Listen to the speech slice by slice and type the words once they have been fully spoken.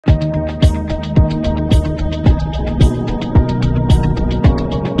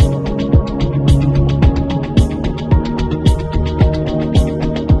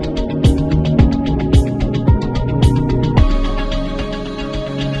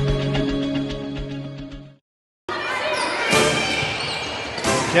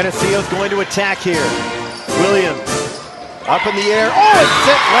Geneseo's going to attack here. Williams up in the air. Oh, it's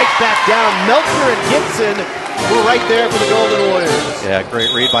sent right back down. Melcher and Gibson were right there for the Golden Warriors. Yeah,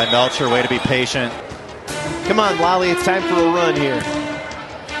 great read by Melcher. Way to be patient. Come on, Lally. It's time for a run here.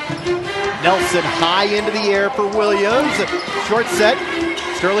 Nelson high into the air for Williams. Short set.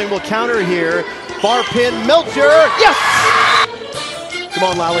 Sterling will counter here. Far pin. Melcher. Yes! Come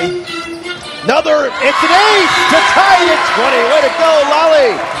on, Lally. Another, it's an ace to tie it at 20. Way to go,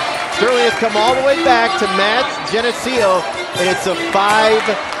 Lally. Sterling has come all the way back to match Geneseo, and it's a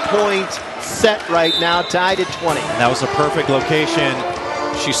 5-point set right now, tied at 20. And that was a perfect location.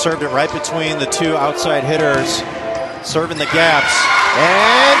 She served it right between the two outside hitters, serving the gaps.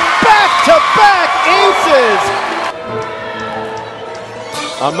 And back-to-back aces.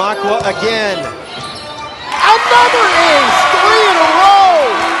 Amakwa again. Another ace, 3 in a row.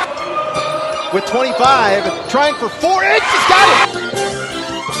 With 25, trying for 4. It's just got it.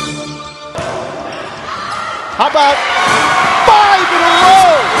 How about 5 in a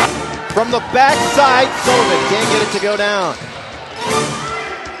row? From the backside, Sullivan can't get it to go down.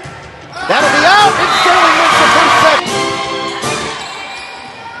 That'll be out. It's Sterling wins the first set.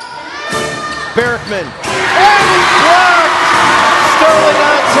 Barrickman. And he's blocked. Sterling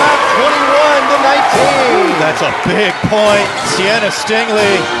on top, 21-19. That's a big point. Sienna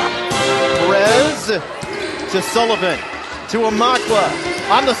Stingley. Perez to Sullivan, to Amakwa,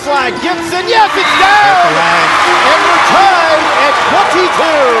 on the slide, Gibson, yes, it's down! And we're tied at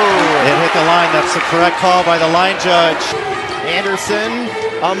 22! It hit the line, that's the correct call by the line judge. Anderson,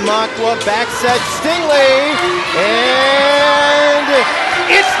 Amakwa, back set, Stingley, and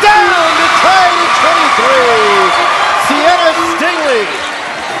it's down to tie at 23! Sienna Stingley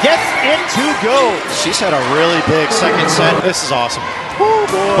gets it to go. She's had a really big second set. This is awesome. Oh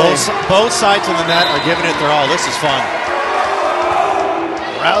boy. Both sides of the net are giving it their all. This is fun.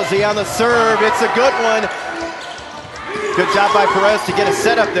 Rousey on the serve. It's a good one. Good job by Perez to get a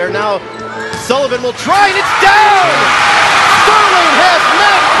set up there. Now Sullivan will try, and it's down! Sterling has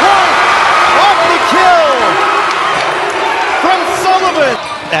match point off the kill from Sullivan.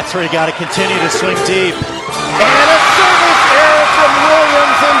 That's where you got to continue to swing deep. And a service error from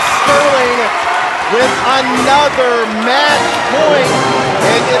Williams, and Sterling with another match point.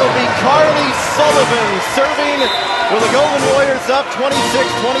 And it'll be Carly Sullivan serving with the Golden Warriors up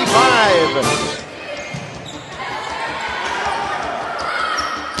 26-25.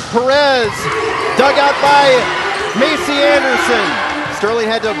 Perez dug out by Macy Anderson. Sterling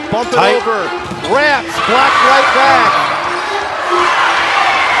had to bump it over. Raps blocked right back.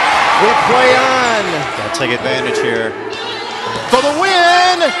 We play on. Gotta take advantage here. For the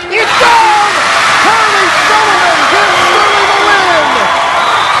win, it's down! Carly Sullivan gives Sterling the win!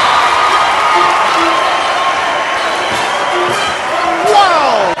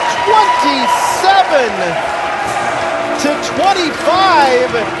 Wow!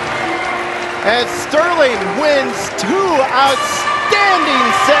 27-25 as Sterling wins 2 outstanding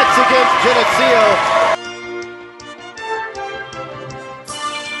sets against Geneseo.